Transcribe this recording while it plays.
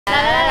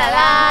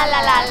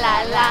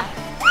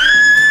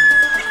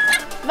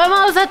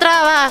Vamos a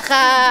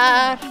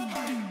trabajar.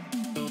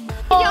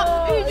 Y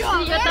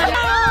yo también.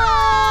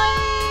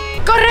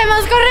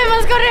 Corremos,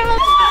 corremos, corremos.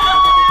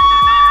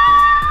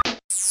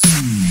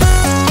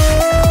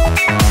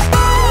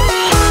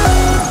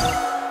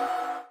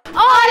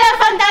 Hola,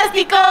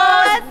 fantásticos.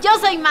 Yo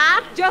soy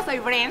Mar. Yo soy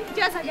Bren.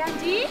 Yo soy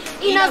Angie.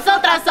 Y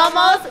nosotras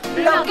somos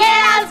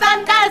Vloggeras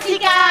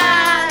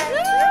Fantásticas.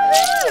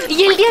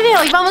 Y el día de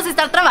hoy vamos a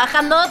estar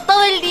trabajando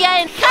todo el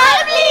día en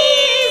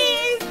Hamleys.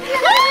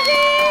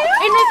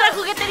 En nuestra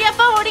juguetería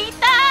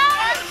favorita.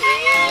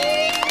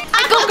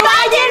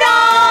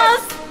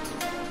 ¡Acompáñenos!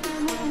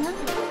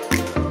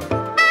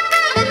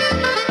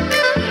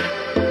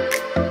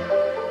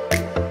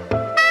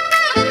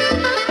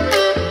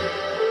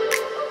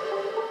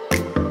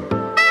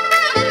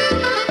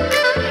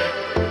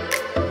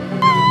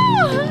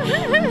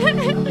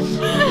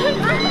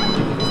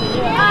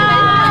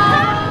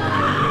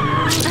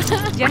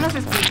 Ya nos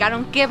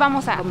explicaron qué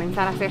vamos a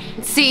comenzar a hacer.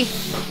 Sí,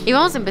 y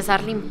vamos a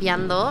empezar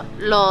limpiando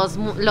los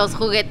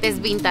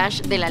juguetes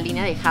vintage de la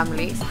línea de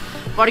Hamleys.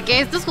 Porque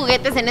estos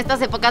juguetes en estas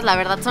épocas, la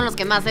verdad, son los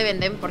que más se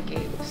venden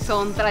porque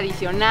son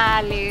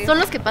tradicionales. Son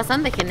los que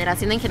pasan de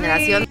generación en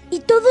generación.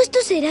 ¿Y todo esto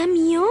será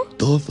mío?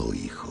 Todo,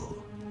 hijo.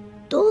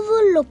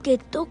 Todo lo que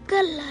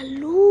toca la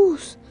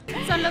luz.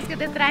 Son los que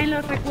te traen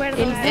los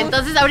recuerdos.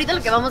 Entonces, ahorita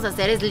lo que vamos a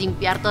hacer es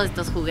limpiar todos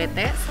estos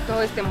juguetes.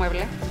 Todo este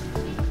mueble.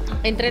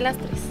 Entre las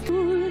tres.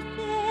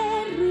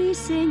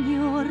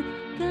 Señor,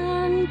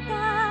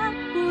 canta,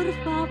 por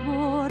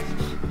favor.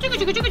 Que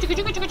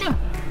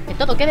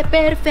todo quede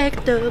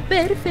perfecto,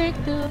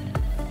 perfecto.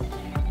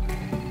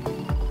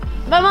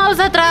 Vamos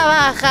a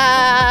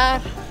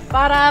trabajar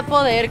para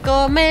poder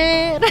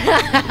comer.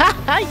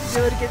 Ay, no,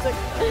 porque soy...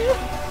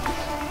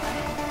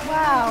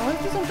 Wow,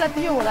 ¿esto es un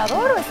platillo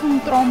volador o es un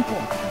trompo?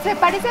 Se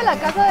parece a la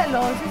casa de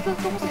los... ¿Estos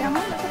cómo se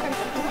llaman?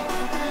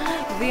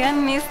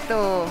 Vean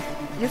esto.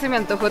 Ya se me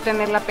antojó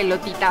tener la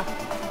pelotita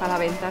para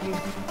aventarla.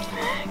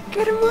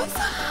 ¡Qué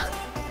hermosa!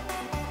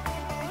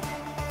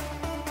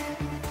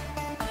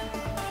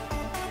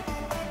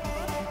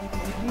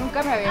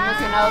 Nunca me había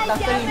emocionado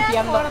tanto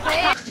limpiando.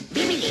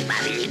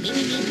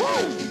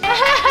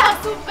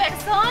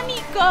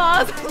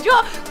 ¡Supersónicos!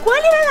 ¿Cuál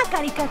era la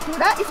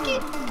caricatura? Es que,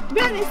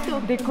 vean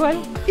esto. ¿De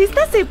cuál?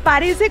 Esta se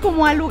parece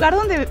como al lugar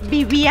donde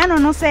vivían o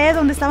no sé,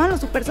 donde estaban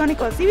los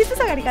supersónicos. ¿Sí viste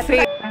esa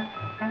caricatura? Sí.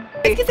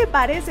 Es que se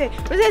parece.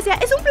 Pues decía,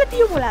 es un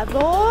platillo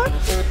volador.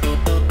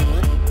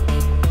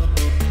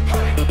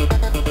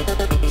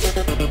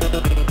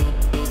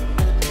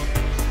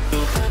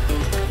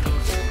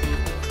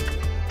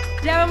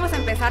 Ya vamos a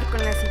empezar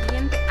con la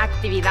siguiente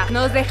actividad.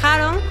 Nos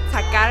dejaron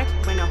sacar,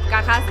 bueno,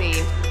 cajas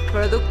de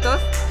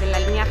productos de la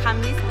línea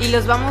Hamleys y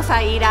los vamos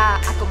a ir a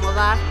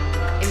acomodar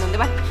en donde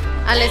van.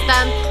 Al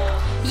stand.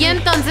 Y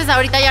entonces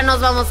ahorita ya nos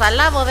vamos a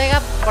la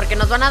bodega porque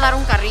nos van a dar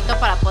un carrito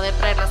para poder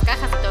traer las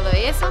cajas y todo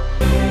eso.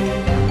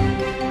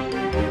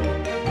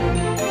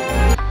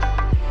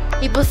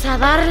 Y pues a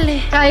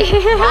darle.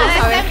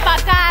 Vamos a ver.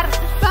 Empacar.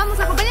 Vamos,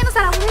 acompáñanos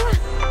a la bodega.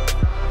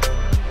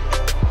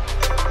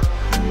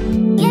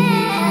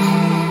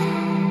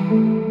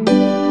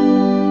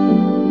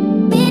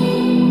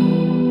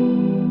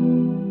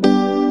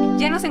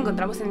 Ya nos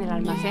encontramos en el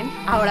almacén.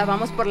 Ahora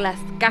vamos por las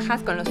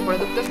cajas con los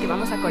productos que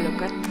vamos a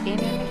colocar en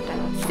el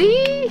restaurante. Sí.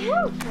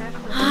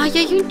 Ay,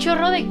 hay un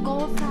chorro de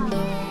cosas.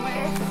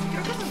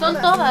 Son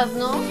todas,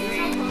 ¿no?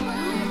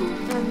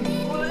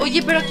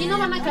 Oye, pero aquí no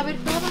van a caber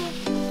todas.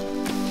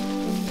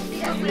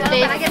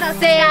 De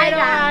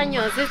 0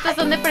 años. Estas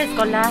son de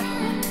preescolar.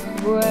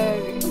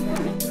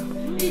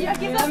 Y yo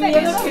aquí sostengo.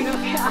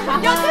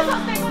 Yo te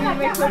sostengo la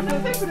caja, no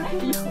sé, pero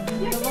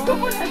 ¿y aquí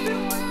cómo la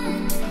hacemos?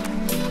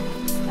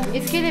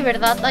 Es que de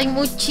verdad hay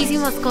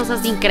muchísimas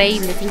cosas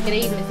increíbles,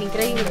 increíbles,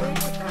 increíbles.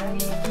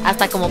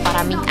 Hasta como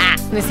para mí. Ah,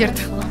 no es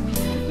cierto.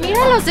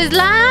 Mira los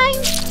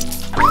slimes.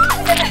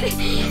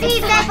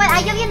 Sí,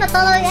 pues, yo viendo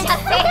todo. ¿Qué les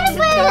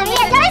puede decir?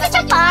 Ya habéis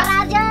hecho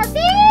porras, ya, sí.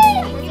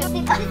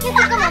 ¿Qué sé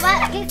cómo va?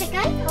 ¿Qué se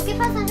cae? ¿O qué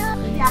pasa?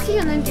 No. Es que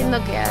yo no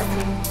entiendo qué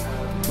hacen.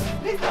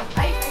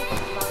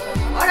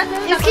 Ahora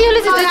Es que yo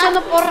les estoy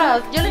echando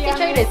porras. Yo les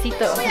echo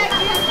airecito. Pero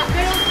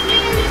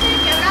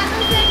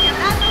quebrándose,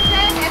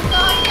 esto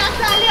ya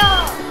salió.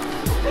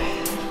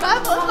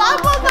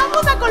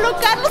 Vamos a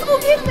colocar los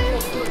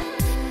juguetes.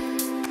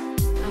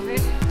 A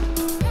ver.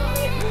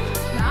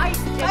 Ay,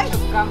 ya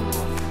chocamos.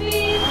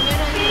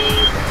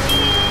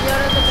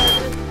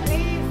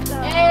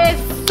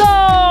 ¡Eso!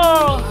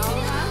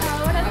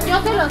 Yo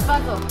se los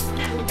paso.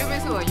 Yo me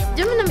subo,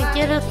 Yo no me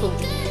quiero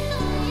subir.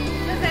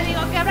 Yo te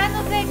digo,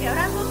 quebrándose.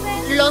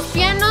 Los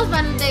pianos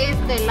van de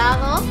este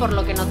lado, por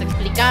lo que nos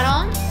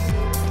explicaron.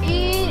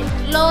 Y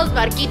los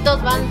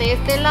barquitos van de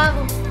este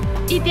lado.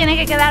 Y tiene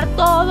que quedar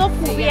todo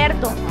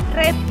cubierto,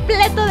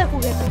 repleto de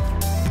juguetes.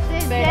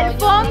 Desde Pero el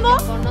yo fondo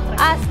sé que con otra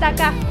cosa. hasta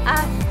acá,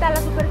 hasta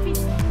la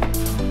superficie.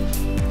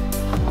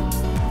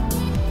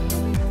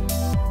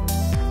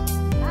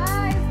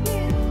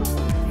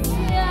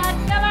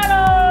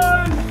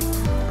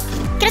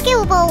 Creo que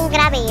hubo un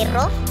grave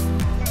error.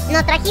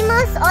 Nos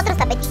trajimos otros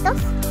tapetitos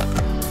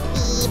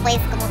y pues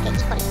como que,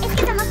 híjole, es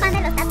que somos fan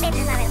de los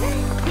tapetes, la verdad.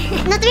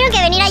 No tuvieron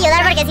que venir a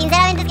ayudar porque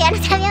sinceramente es que ya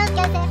no sabíamos qué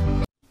hacer.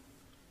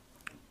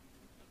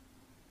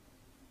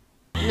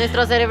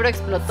 Nuestro cerebro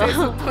explotó. Se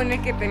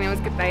supone que tenemos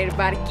que traer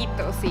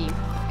barquitos y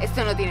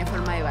esto no tiene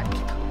forma de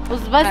barquito.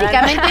 Pues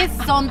básicamente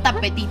son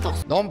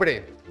tapetitos. No,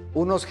 hombre,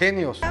 unos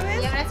genios.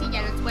 Y ahora sí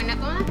ya nos pueden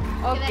acomodar.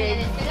 Ok.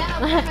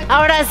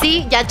 Ahora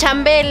sí, ya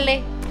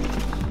chambele.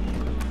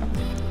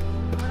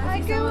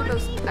 Ay, qué somos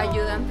los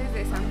ayudantes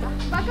de Santa.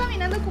 Va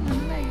caminando como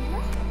en una isla.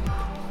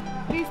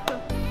 Listo.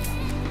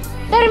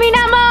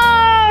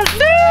 ¡Terminamos!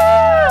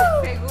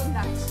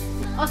 Segunda.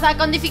 O sea,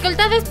 con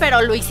dificultades,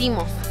 pero lo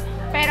hicimos.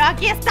 Pero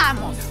aquí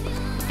estamos,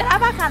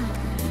 trabajando.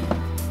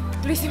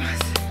 Lo hicimos.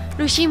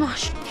 Lo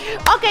hicimos.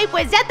 Ok,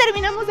 pues ya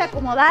terminamos de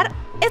acomodar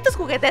estos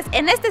juguetes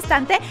en este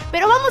estante,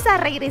 pero vamos a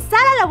regresar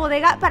a la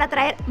bodega para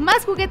traer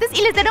más juguetes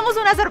y les tenemos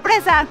una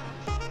sorpresa.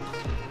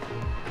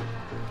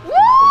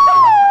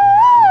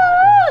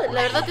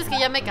 La verdad es que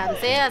ya me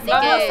cansé, así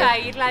Vamos que... a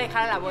irla a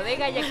dejar a la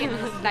bodega ya que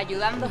nos está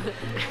ayudando.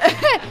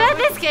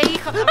 Es que,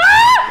 hijo...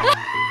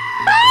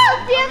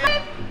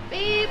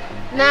 ¡Pip!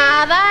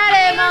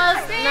 Nadaremos,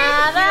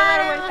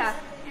 nadaremos.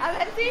 A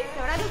ver si, ¿qué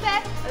van a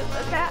hacer?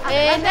 Espera,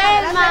 En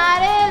el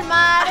mar, el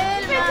mar,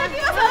 el Pensé mar. que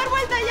ibas a dar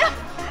vuelta ya.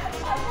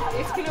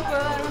 Es que no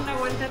puedo dar una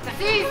vuelta tan...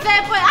 Sí,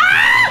 se puede.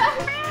 ¡Ah!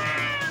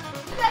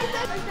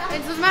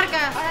 En sus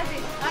marcas. Ahora sí.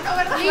 Ah, no,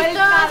 ¿verdad? Listo.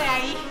 Suelta de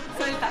ahí.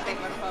 Suéltate,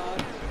 por favor.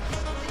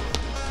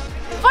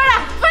 ¡Fuera!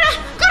 ¡Fuera!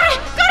 ¡Corre!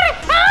 ¡Corre!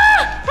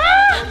 ¡Ah!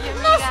 ¡Ah! Oye,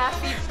 amiga,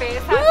 sí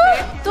pésate.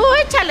 Tú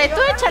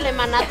échale,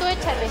 mana, tú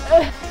échale.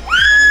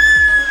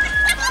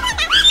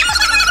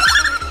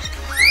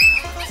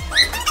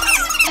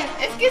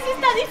 Es que sí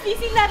está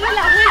difícil darle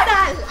la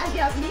vuelta al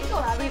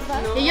diablito, la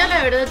verdad. Y yo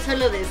la verdad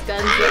solo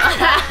descanso.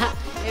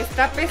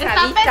 Está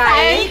pesadita, Está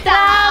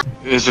pesadita.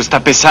 Eso está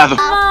pesado.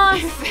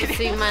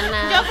 Sí,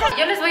 mana.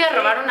 Yo les voy a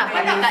robar una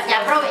patita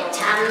ya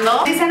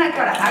aprovechando. Dicen a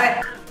qué hora, a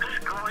ver.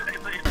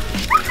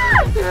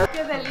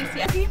 Qué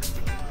delicia. Sí.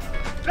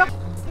 No,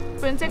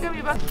 pensé que me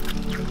iba.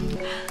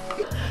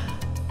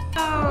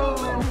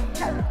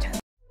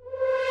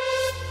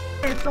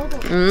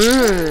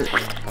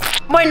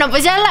 Bueno,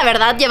 pues ya la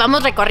verdad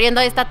llevamos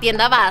recorriendo esta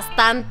tienda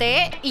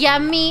bastante y a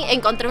mí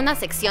encontré una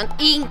sección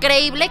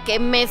increíble que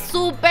me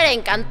súper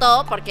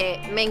encantó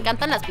porque me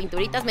encantan las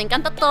pinturitas, me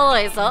encanta todo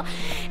eso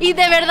y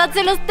de verdad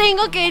se los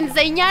tengo que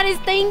enseñar,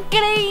 está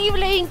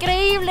increíble,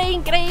 increíble,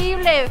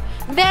 increíble.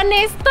 Vean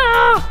esto.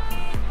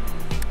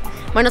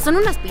 Bueno, son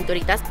unas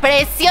pinturitas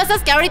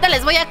preciosas que ahorita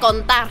les voy a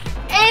contar.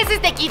 Es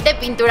este kit de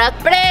pinturas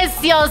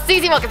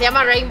preciosísimo que se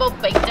llama Rainbow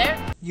Painter.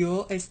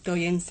 Yo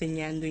estoy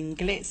enseñando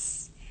inglés.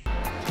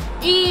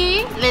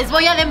 Y les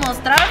voy a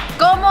demostrar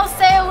cómo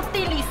se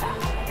utiliza.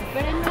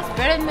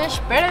 Espérenme.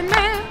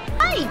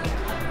 ¡Ay!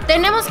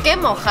 Tenemos que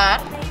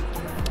mojar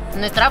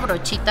nuestra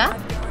brochita.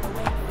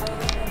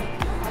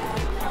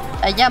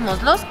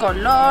 Hallamos los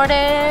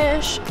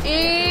colores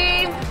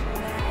y...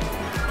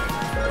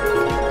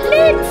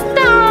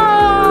 ¡listo!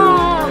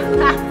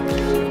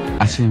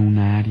 Hace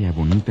una área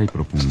bonita y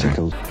profunda.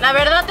 La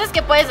verdad es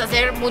que puedes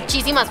hacer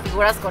muchísimas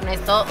figuras con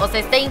esto. O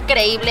sea, está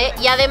increíble.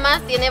 Y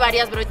además tiene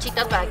varias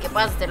brochitas para que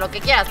puedas hacer lo que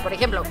quieras. Por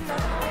ejemplo,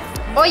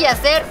 voy a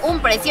hacer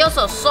un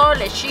precioso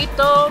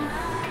solecito.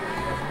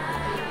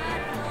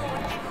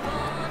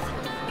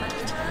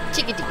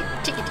 Chiquitito,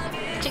 chiquitito,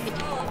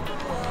 chiquitito.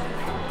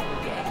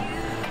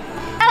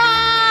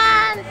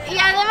 ¡Tarán! Y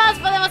además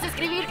podemos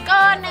escribir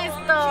con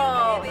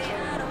esto.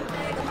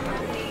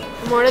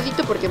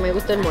 Moradito porque me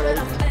gusta el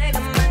moradito.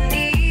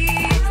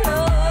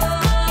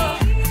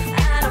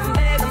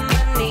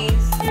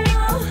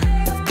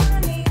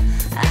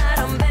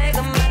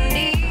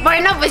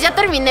 Bueno, pues ya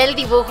terminé el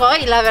dibujo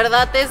y la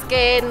verdad es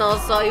que no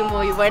soy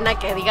muy buena,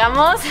 que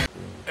digamos.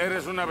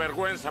 Eres una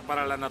vergüenza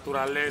para la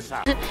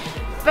naturaleza.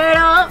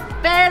 Pero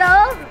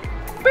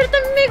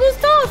también me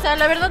gustó, o sea,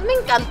 la verdad me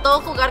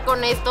encantó jugar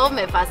con esto,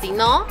 me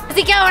fascinó.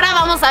 Así que ahora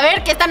vamos a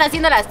ver qué están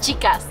haciendo las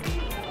chicas.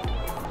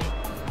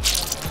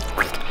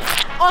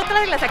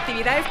 Otra de las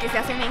actividades que se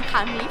hacen en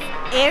Hamleys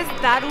es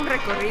dar un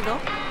recorrido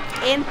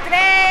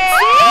entre...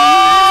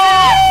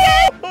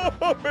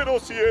 Pero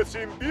si es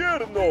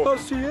invierno.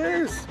 Así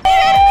es.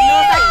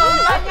 ¡Nos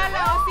acompaña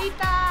la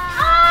osita!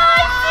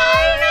 ¡Ay, sí!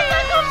 ¡Nos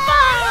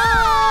acompaña!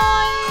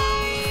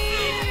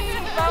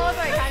 Vamos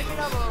a dejar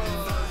globos.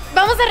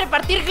 Vamos a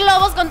repartir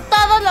globos con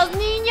todos los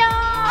niños.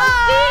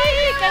 ¡Sí!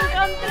 ¡Que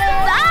encontré!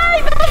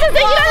 ¡Ay! ¡Vamos a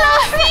seguir a la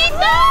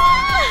osita!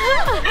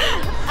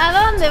 ¿A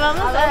dónde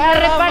vamos a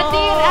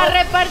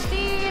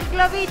repartir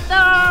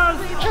globitos?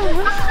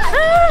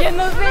 ¿Quién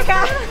nos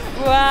deja?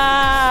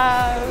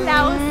 ¡Wow!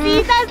 La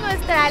osita es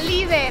nuestra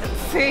líder.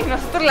 Sí,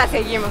 nosotros la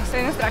seguimos,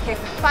 es nuestra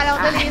jefa. Para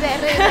un líder.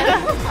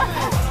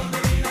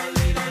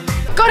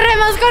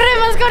 ¡Corremos!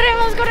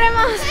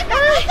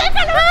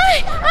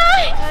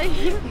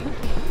 ¡Ay!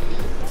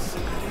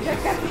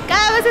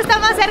 Cada vez está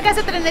más cerca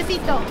ese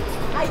trenecito.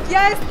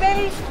 ¡Allá está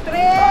el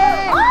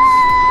tren!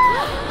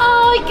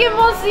 ¡Ay, qué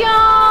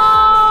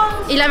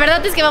emoción! Y la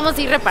verdad es que vamos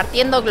a ir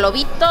repartiendo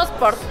globitos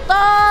por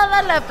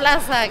toda la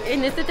plaza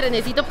en este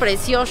trenecito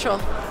precioso.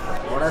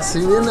 Ahora sí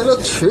viene lo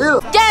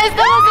chido. ¡Ya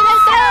estamos en el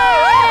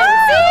tren!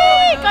 ¡Sí!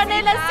 ¡Con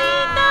el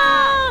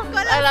osito!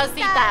 Con la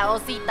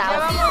osita.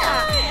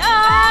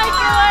 ¡Ay,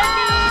 qué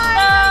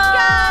bonito!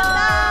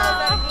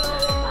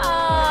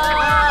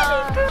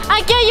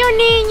 ¡Aquí hay un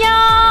niño!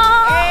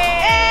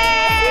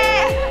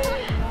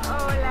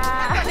 Hola.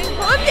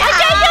 ¡Aquí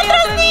hay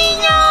otros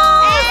niños!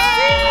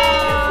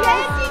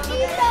 ¡Bien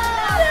chiquitos!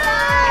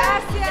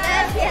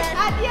 Gracias.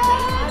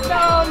 Adiós.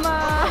 Toma.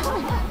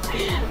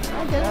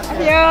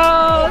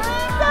 Adiós.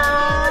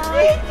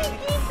 ¡Bien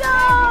chiquito!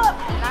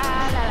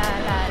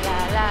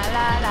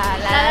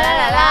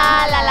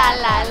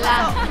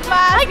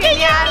 ¡Ay, que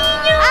hay un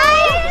niño!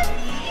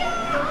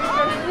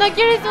 ¿No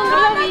quieres un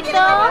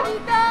globito?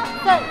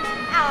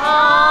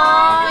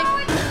 ¡Ay!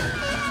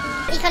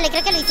 Híjole,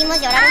 creo que lo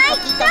hicimos llorar un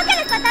poquito. Creo que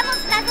les matamos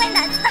las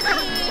duendas.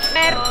 A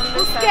ver,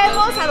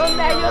 busquemos a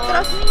donde hay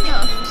otros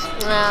niños.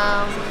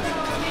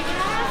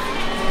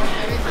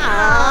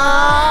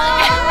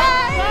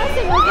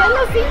 Se nos fue el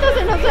osito,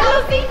 se nos fue el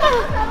osito.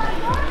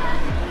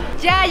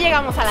 Ya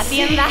llegamos a la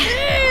tienda.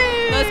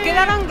 Nos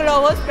quedaron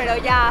globos, pero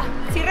ya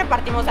sí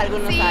repartimos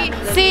algunos.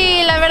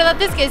 Sí, la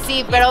verdad es que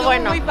sí, pero Estuvo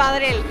bueno. muy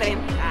padre el tren.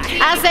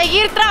 A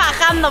seguir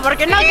trabajando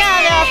porque no queda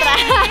de otra.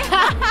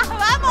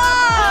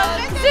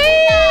 ¡Vamos! ¡Sí!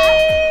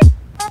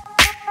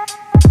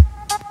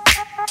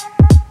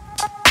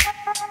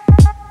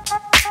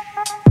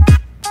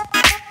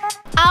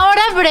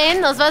 Ahora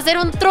Bren nos va a hacer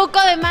un truco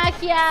de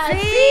magia.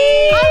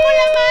 ¡Sí! ¡Amo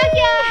la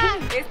magia!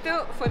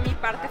 Esto fue mi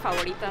parte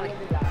favorita de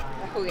la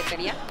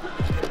juguetería.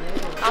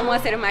 Amo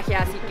hacer magia,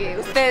 así que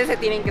ustedes se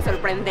tienen que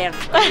sorprender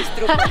con mis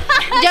trucos.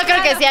 Yo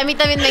creo que sí, a mí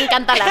también me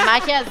encanta la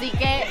magia, así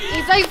que...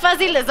 Y soy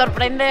fácil de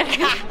sorprender.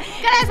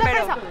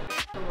 Espero.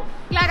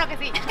 Claro que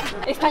sí.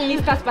 ¿Están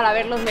listas para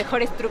ver los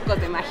mejores trucos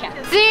de magia?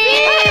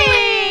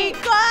 ¡Sí!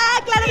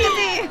 Claro que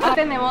sí. Ya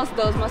tenemos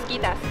 2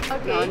 mosquitas.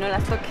 Ok. No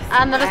las toques.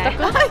 Ah, ¿no las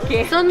toco?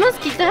 ¿Qué? ¿Son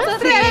mosquitas? Son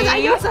reales.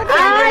 Ay, no son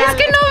Ah, reales. es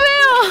que no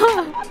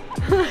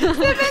veo.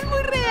 Se ven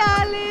muy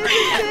reales.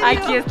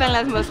 Aquí están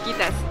las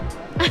mosquitas.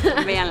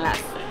 Véanlas.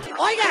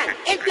 Oigan,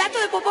 ¿el plato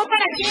de popó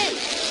para quién?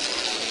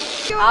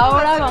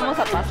 Ahora vamos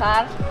a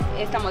pasar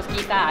esta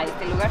mosquita a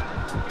este lugar.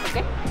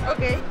 ¿Ok?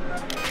 Ok.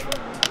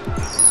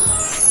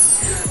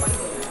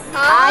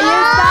 ¡Ahí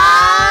está!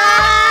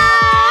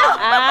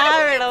 Ah,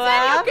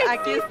 ¿verdad?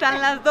 Aquí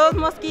están las 2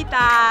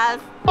 mosquitas.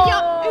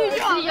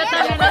 Sí, yo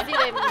también así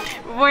de...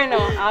 Bueno,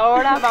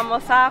 ahora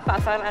vamos a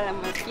pasar a la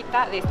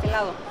mosquita de este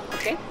lado.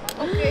 ¿Ok?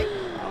 Ok.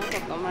 Vamos a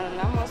tomar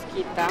la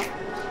mosquita.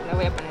 La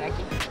voy a poner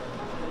aquí.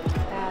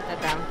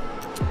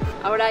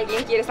 Ahora,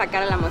 ¿alguien quiere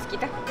sacar a la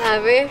mosquita? A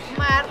ver...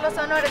 Mar, los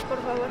honores,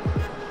 por favor.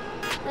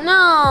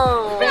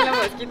 No. Ven la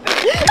mosquita.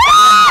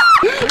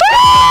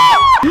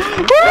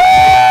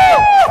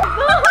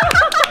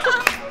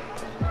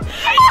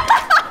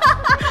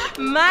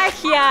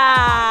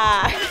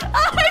 ¡Magia!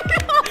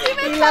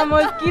 Y la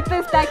mosquita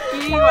está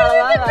aquí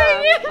guardada.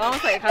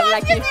 Vamos a dejarla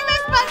aquí.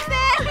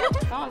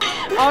 Vamos.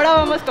 Ahora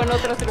vamos con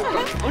otro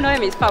truco. Uno de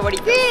mis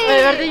favoritos.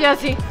 De verdad yo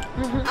así.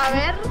 A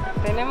ver.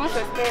 Tenemos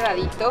este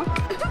dadito.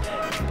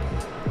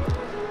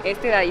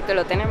 Este dadito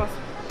lo tenemos.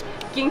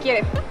 ¿Quién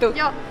quiere? Tú.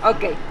 Yo.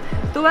 Ok.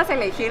 Tú vas a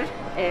elegir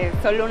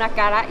solo una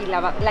cara y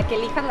la que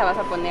elijas la vas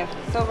a poner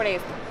sobre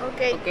esto.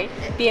 Ok. Ok.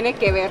 Tiene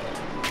que ver.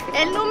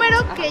 El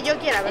número que yo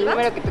quiera, El ¿verdad?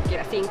 número que tú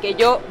quieras, sin que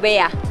yo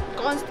vea.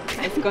 Consta.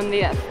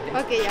 Escondidas.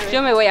 Ok, a ver.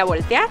 Yo me voy a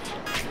voltear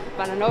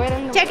para no ver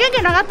el número. Chequen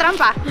que no haga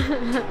trampa.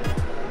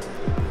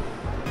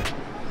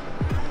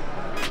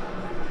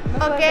 No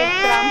puedo Ok, hacer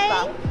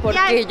trampa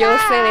porque ya yo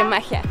está. sé de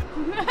magia.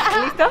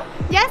 ¿Listo?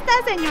 Ya está,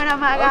 señora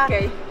Maga. Ok.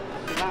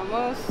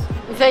 Vamos.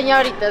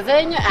 Señorita,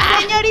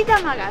 Señorita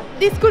Maga,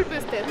 disculpe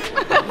usted.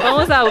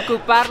 Vamos a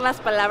ocupar las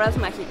palabras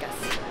mágicas.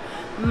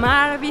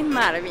 Marvin,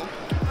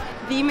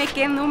 dime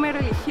qué número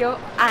eligió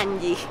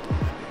Angie.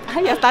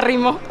 Ay, hasta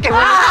rimó.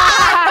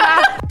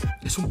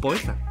 Es un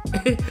poeta.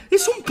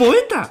 ¡Es un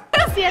poeta!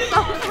 Es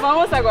cierto.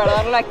 Vamos a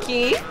guardarlo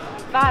aquí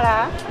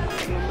para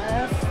que lo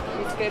más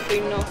discreto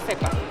y no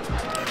sepa.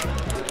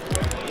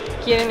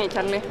 ¿Quieren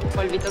echarle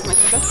polvitos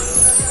mágicos?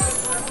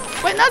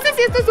 Pues no sé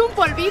si esto es un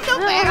polvito,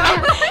 pero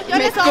yo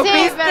Me le soy.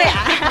 escupiste.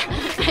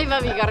 Ahí va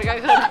mi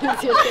gargaja.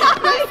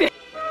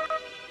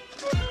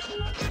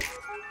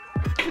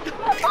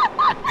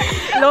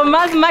 Lo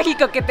más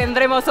mágico que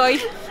tendremos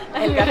hoy.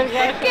 El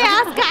gargajo. ¡Qué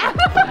asca!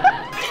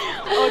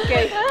 Ok,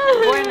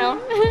 bueno.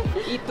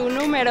 Y tu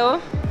número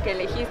que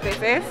elegiste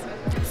es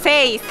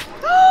 6.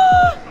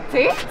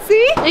 ¿Sí? ¿Sí?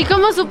 ¿Y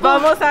cómo supo?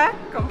 Vamos a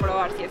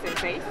comprobar si es el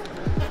 6.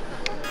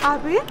 A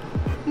ver.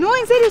 No,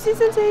 en serio, sí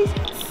es el 6.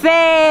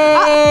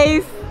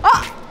 6.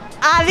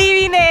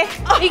 ¡Adivine!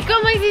 ¿Y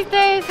cómo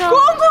hiciste eso?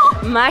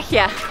 ¿Cómo?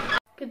 Magia.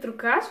 Qué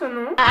trucazo,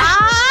 ¿no?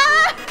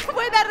 ¡Ah!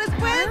 ¡Buena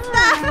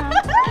respuesta!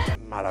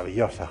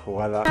 Maravillosa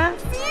jugada.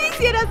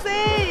 Sí era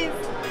 6.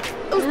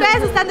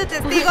 Ustedes están de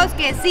testigos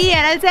que sí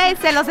era el 6.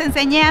 Se los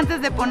enseñé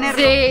antes de ponerlo.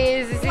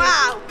 Sí.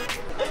 ¡Wow!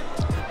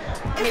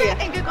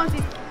 ¿En qué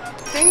consiste?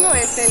 Tengo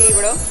este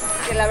libro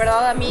que la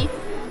verdad a mí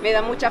me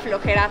da mucha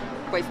flojera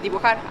pues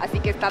dibujar, así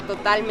que está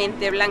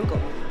totalmente blanco,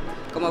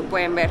 como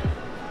pueden ver,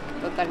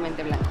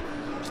 totalmente blanco.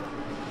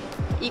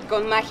 Y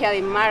con magia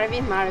de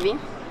Marvin,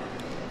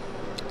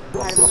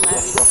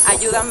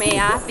 ayúdame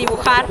a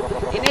dibujar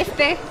en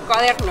este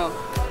cuaderno.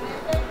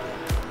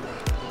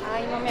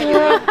 Ay, no me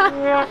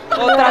ayuda.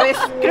 Otra vez,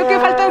 creo que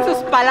faltan sus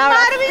palabras.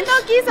 Marvin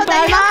no quiso,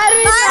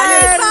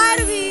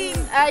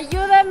 Marvin.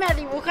 Ayúdame a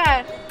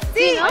dibujar.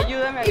 Sí, ¿no?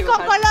 Ayúdame a y con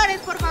dibujar. colores,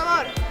 por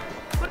favor.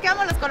 Porque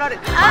amo los colores.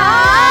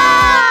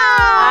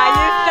 Ahí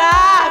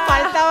está,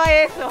 faltaba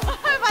eso.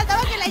 Me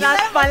faltaba que le ayudara.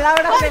 Las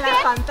palabras de las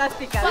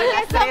fantásticas. Porque de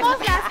las somos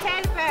tres. las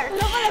helpers.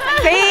 Somos las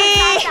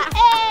Sí.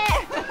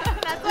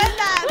 ¡Las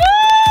sueltas!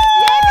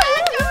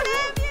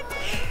 Bien.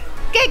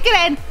 ¿Qué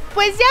creen?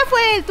 Pues ya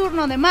fue el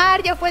turno de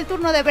Mar, ya fue el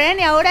turno de Bren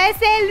y ahora es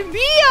el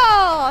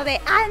mío, de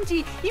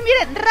Angie. Y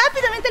miren,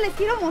 rápidamente les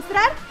quiero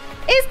mostrar.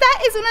 Esta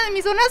es una de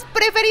mis zonas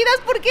preferidas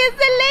porque es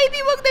de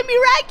Ladybug de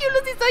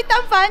Miraculous y soy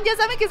tan fan, ya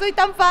saben que soy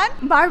tan fan.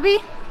 Barbie,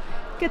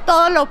 que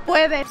todo lo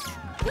puedes.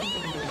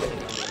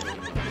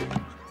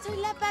 Soy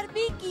la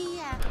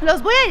barbiquilla.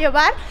 Los voy a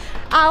llevar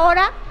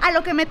ahora a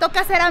lo que me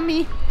toca hacer a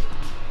mí.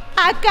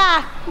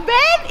 Acá,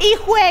 ven y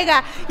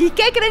juega. ¿Y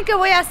qué creen que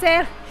voy a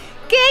hacer?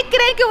 ¿Qué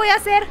creen que voy a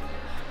hacer?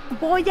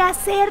 Voy a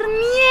hacer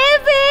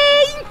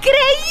nieve.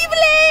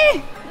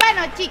 ¡Increíble!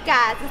 Bueno,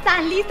 chicas,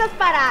 ¿están listas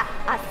para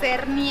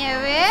hacer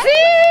nieve?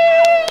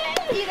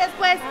 ¡Sí! Y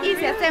después, ¿y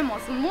si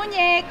hacemos un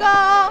muñeco?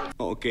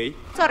 Ok.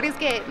 Sorry, es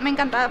que me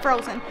encanta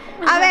Frozen.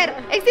 A ver,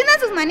 extiendan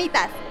sus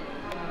manitas.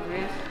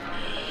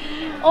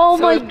 Oh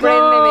my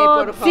Sorpréndeme, God.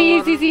 por favor.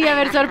 Sí, a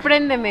ver,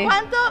 sorpréndeme.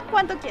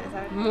 ¿Cuánto quieres?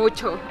 A ver.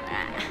 Mucho.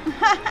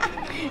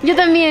 Yo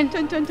también.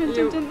 Chun. Mucho,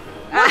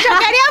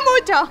 quería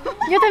mucho.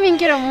 Yo también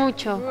quiero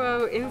mucho.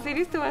 Wow, ¿en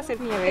serio esto va a ser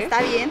nieve?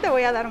 Está bien, te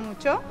voy a dar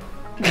mucho.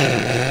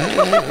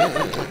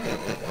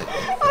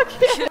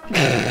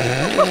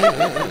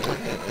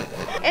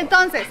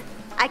 Entonces,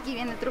 aquí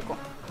viene el truco.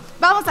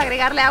 Vamos a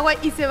agregarle agua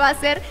y se va a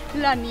hacer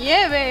la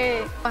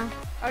nieve.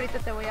 Ahorita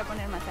te voy a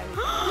poner más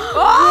agua.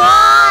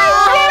 ¡Ay!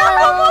 ¿Vieron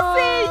cómo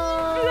se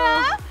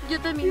infla? Yo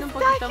también un Está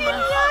poquito más.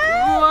 genial.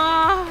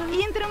 Wow.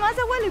 Y entre más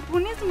agua le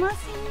pones, más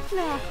se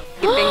infla.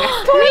 Que tengas.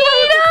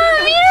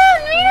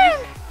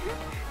 ¡Miren!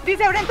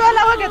 Dice, abren toda el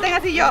agua que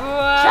tengas y yo.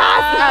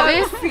 A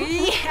ver.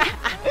 Sí.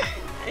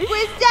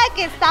 Pues ya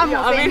que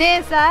estamos en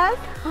esas,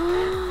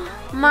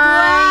 My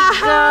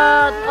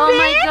God. Oh ¿ven?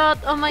 my God.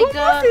 Oh my ¿cómo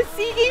God. se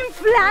sigue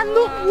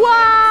inflando? ¡Wow!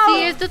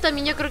 Sí, esto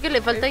también yo creo que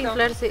le falta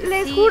inflarse.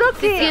 Les Sí, juro se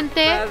que-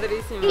 siente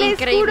Padrísimo. Les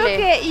increíble. juro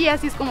que, y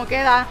así es como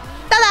queda.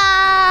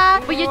 ¡Tada!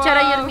 Voy a echar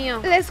ahí el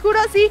mío. Les juro,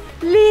 sí,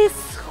 les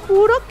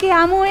juro que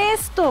amo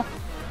esto.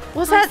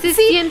 O sea, Ay, se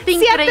sí, siente si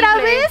a increíble.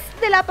 través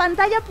de la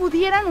pantalla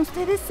pudieran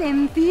ustedes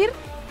sentir,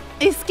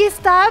 es que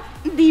está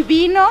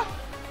divino,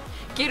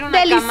 Quiero una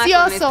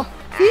delicioso. cama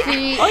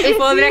Sí, Oye,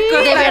 podré de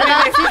acostarme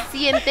verdad en eso. se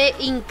siente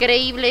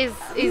increíble,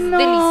 es No.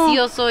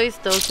 delicioso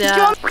esto, o sea,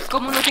 Yo- con eso.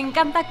 Como nos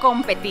encanta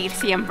competir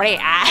siempre.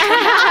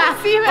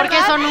 Sí, ¿verdad? porque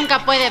eso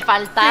nunca puede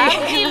faltar.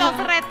 Ni los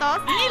retos,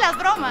 ni las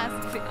bromas.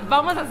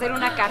 Vamos a hacer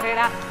una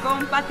carrera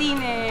con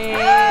patines.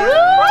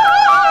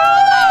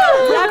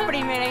 La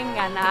primera en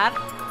ganar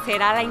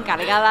será la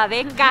encargada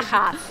de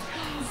cajas.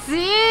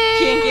 Sí.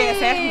 ¿Quién quiere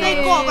ser?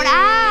 De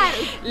cobrar.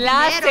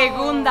 La dinero.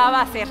 segunda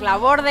va a ser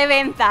labor de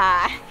venta.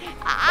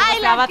 Ay,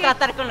 la va a que-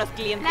 tratar con los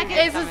clientes. la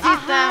que- Eso sí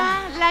directamente. está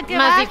Ajá, la que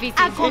más va difícil.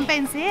 a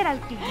convencer al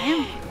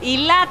cliente. Y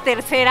la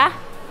tercera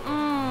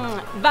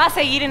va a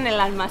seguir en el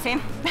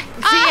almacén.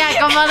 Sí,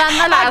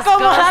 acomodando las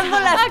Acomodando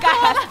cosas. las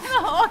cajas.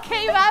 Ok,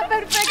 va,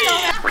 perfecto.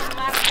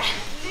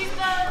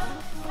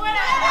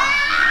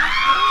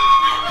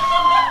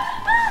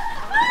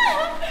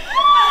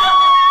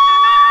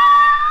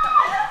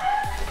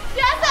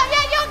 Ya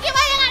sabía yo que iba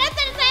a llegar a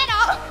tercero.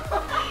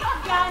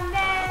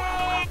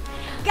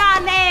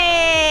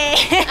 ¡Gané!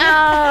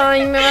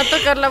 Ay, me va a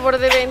tocar labor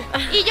de venta.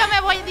 Y yo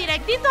me voy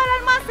directito al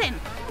almacén.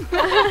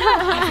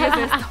 Así es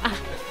esto.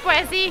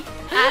 Pues sí,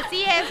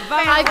 así es.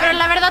 Ay, pero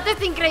la verdad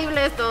está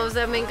increíble esto, o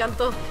sea, me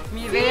encantó.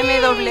 Mi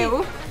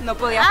BMW no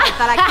podía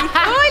faltar aquí.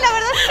 Uy, la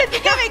verdad es que sentí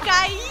que me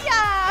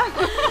caía.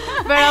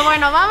 Pero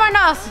bueno,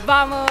 vámonos.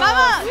 Vamos.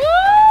 Vamos.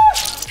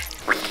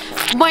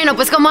 Bueno,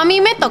 pues como a mí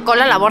me tocó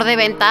la labor de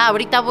venta,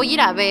 ahorita voy a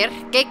ir a ver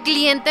qué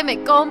cliente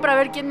me compra, a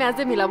ver quién me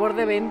hace mi labor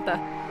de venta.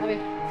 A ver.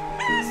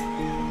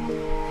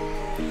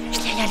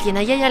 Ahí hay alguien,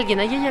 ahí hay alguien,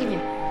 ahí hay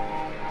alguien.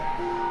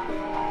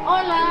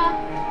 Hola.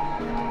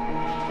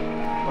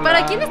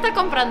 ¿Para quién está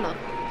comprando?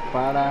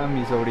 Para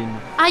mi sobrino.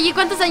 Ay, ¿y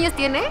cuántos años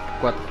tiene?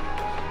 4.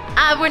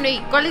 Ah, bueno, ¿y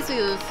cuáles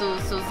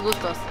sus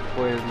gustos?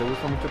 Pues le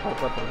gusta mucho Paw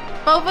Patrol.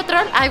 ¿Paw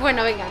Patrol? Ay,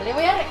 bueno, venga, le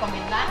voy a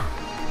recomendar.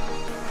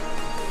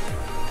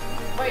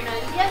 Bueno,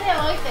 el día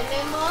de hoy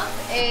tenemos,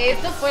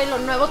 esto fue lo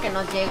nuevo que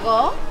nos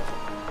llegó,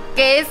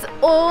 que es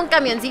un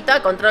camioncito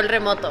a control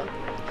remoto.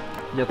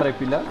 ¿Ya trae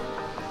pilas?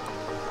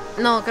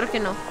 No, creo que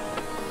no.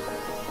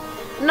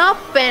 No,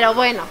 pero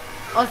bueno,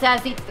 o sea,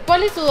 sí.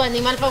 ¿Cuál es su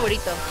animal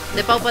favorito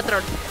de Paw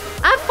Patrol?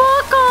 ¡A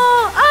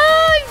poco!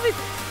 ¡Ay! Pues,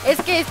 Es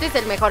que este es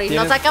el mejor y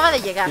nos acaba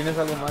de llegar. ¿Tienes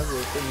algo más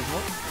de este mismo?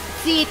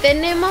 Sí,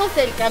 tenemos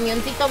el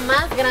camioncito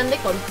más grande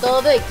con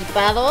todo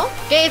equipado,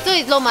 que eso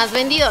es lo más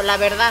vendido, la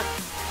verdad.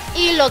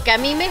 Y lo que a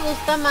mí me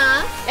gusta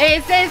más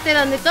es este,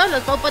 donde todos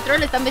los Paw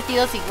Patrol están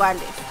vestidos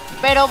iguales.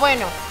 Pero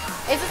bueno,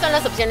 esas son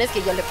las opciones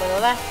que yo le puedo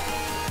dar.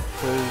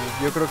 Pues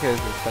yo creo que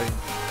está bien.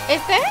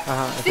 ¿Este?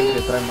 Ajá, es el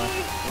que trae más.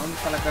 ¿Dónde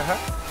está la caja?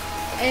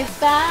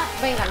 Está,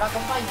 venga, lo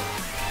acompaño.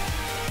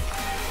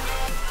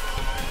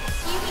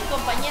 Y mi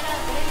compañera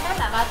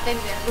Brenda la va a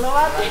atender. Lo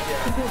va a atender.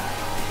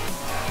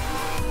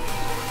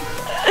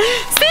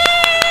 ¡Sí!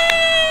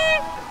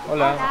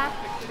 Hola. Hola.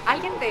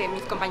 ¿Alguien de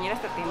mis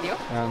compañeras te atendió?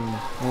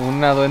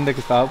 Una duende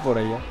que estaba por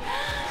allá.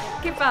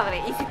 Qué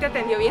padre. ¿Y si te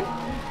atendió bien?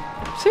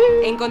 Sí.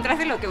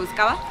 ¿Encontraste lo que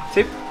buscaba?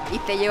 Sí. ¿Y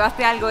te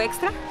llevaste algo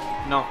extra?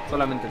 No,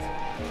 solamente eso.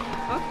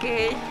 Ok.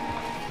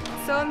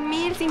 Son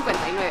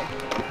 1059.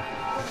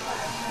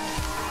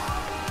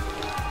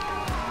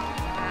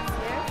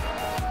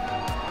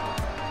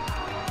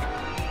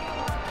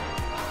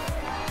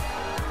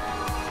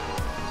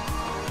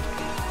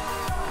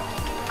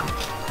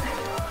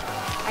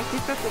 Aquí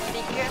está tu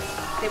ticket,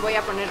 te voy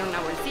a poner una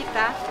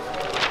bolsita.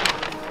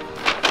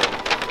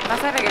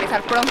 ¿Vas a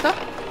regresar pronto?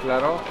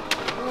 Claro.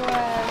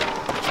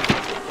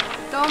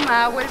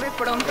 Toma, vuelve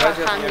pronto.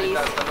 Gracias, a Hamleys.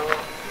 señorita. Hasta luego.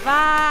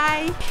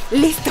 Bye.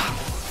 Listo,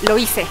 lo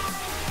hice.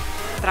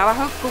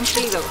 Trabajo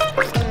cumplido.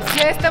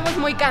 Ya estamos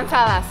muy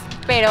cansadas,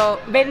 pero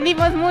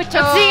vendimos mucho.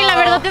 Sí, la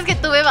verdad es que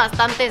tuve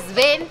bastantes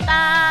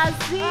ventas.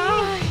 Sí.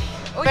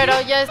 Oye,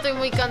 Pero ya estoy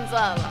muy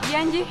cansada. ¿y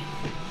Angie?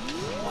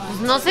 Pues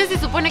no sé, si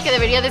supone que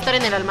debería de estar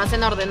en el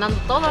almacén ordenando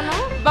todo, ¿no?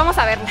 Vamos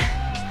a verla.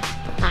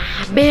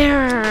 A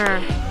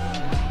ver.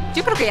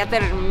 Yo creo que ya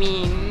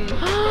terminó.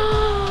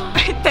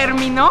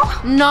 ¿Terminó?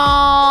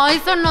 No,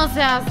 eso no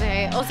se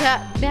hace. O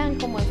sea, vean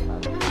cómo está.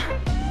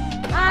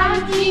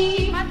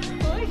 Angie.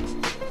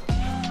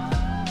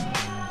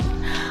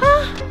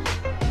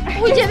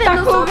 Huye de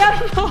nosotros.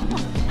 Jugando.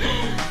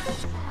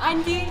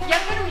 Angie, ¿ya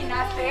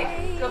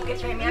terminaste lo que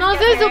tenías ¿No que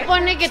se hacer?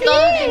 supone que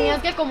todo tenías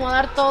que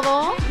acomodar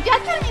todo? Ya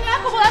terminé de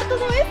acomodar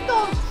todo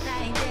esto.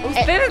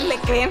 ¿Ustedes le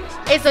creen?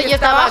 Eso que ya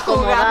estaba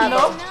jugando?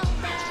 acomodado.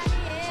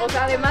 O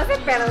sea, además de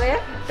perder,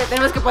 te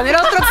tenemos que poner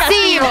otro Sí,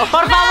 castigo.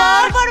 por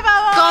favor, por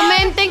favor.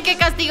 comenten qué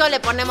castigo le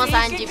ponemos Sí, a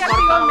 ¿qué Angie, por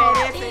castigo favor.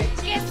 merece?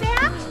 Que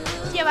sea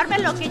llevarme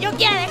lo que yo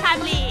quiera de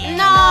Hamleys.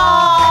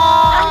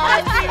 No,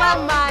 Castigo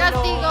malo.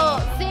 castigo,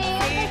 sí,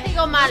 un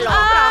castigo malo.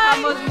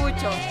 Trabajamos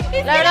mucho.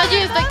 La verdad yo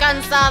estoy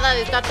cansada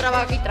de estar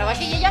trabajo y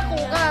trabajo y ella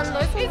jugando.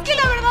 Es que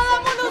la verdad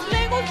amo los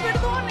Legos,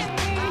 perdónenme.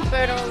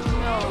 Pero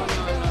no.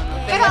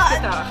 Pero Tenemos que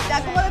trabajar. ya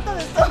acomodé todo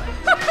esto.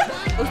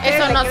 ¿Ustedes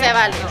Eso le no creen? se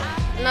vale.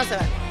 No se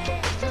vale.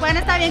 Bueno,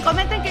 está bien,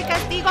 comenten qué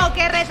castigo o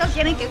qué reto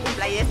quieren que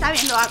cumpla y está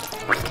bien, lo hago.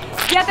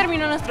 Ya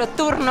terminó nuestro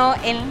turno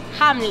en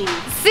Hamleys.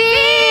 Sí,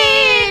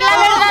 la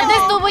verdad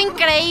estuvo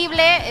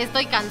increíble.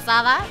 Estoy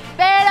cansada,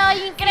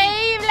 pero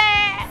increíble.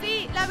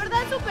 Sí, la verdad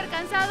súper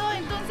cansado,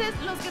 entonces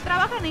los que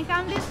trabajan en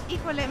Hamleys,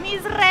 híjole,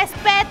 mis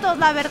respetos,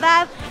 la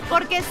verdad,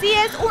 porque sí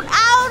es un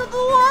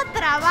arduo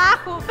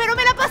trabajo, pero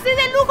me la pasé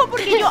de lujo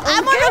porque yo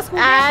amo los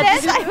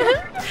juguetes.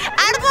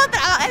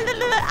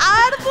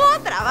 Arduo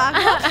trabajo.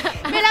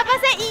 Me la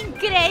pasé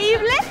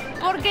increíble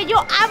porque yo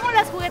amo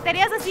las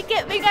jugueterías, así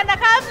que vengan a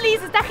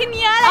Hamleys, está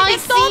genial, hay Ay,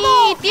 de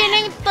todo. sí,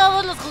 tienen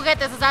todos los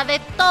juguetes, o sea, de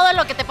todo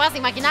lo que te puedas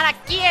imaginar,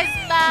 aquí Mi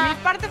está.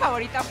 parte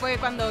favorita fue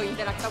cuando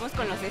interactuamos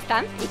con los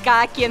stands y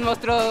cada quien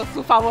mostró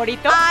su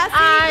favorito. Ah, sí,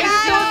 Ay,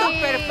 claro. sí.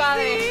 Súper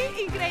padre.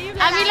 Sí,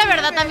 increíble. A mí la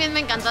verdad también me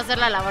encantó hacer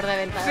la labor de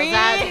venta. Sí. O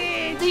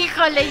sea,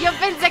 híjole, yo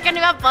pensé que no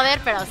iba a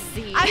poder, pero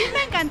sí. A mí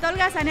me encantó el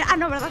gasanero. Ah,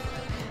 no, ¿verdad?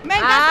 Me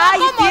encantó Ay,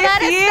 sí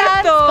acomodar es estas.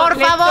 cierto. Por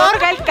Le favor.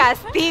 toca el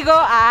castigo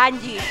a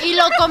Angie. Y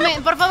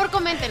por favor,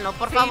 coméntenlo,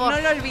 por Sí, favor. no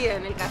lo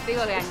olviden, el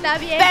castigo de Angie. Está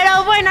bien.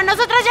 Pero bueno,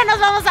 nosotras ya nos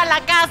vamos a la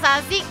casa,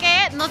 así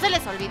que no se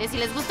les olvide, si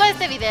les gustó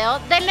este video,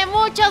 denle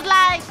muchos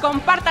likes.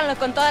 Compártanlo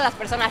con todas las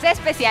personas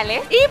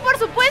especiales. Y por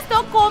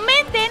supuesto,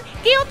 comenten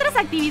qué otras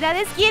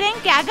actividades quieren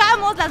que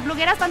hagamos las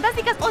blogueras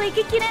fantásticas o de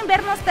qué quieren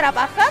vernos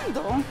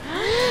trabajando.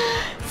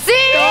 ¡Sí!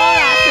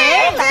 Todas,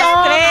 ¿eh?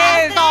 Las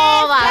tres.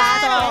 Todas,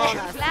 Claro.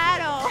 todas.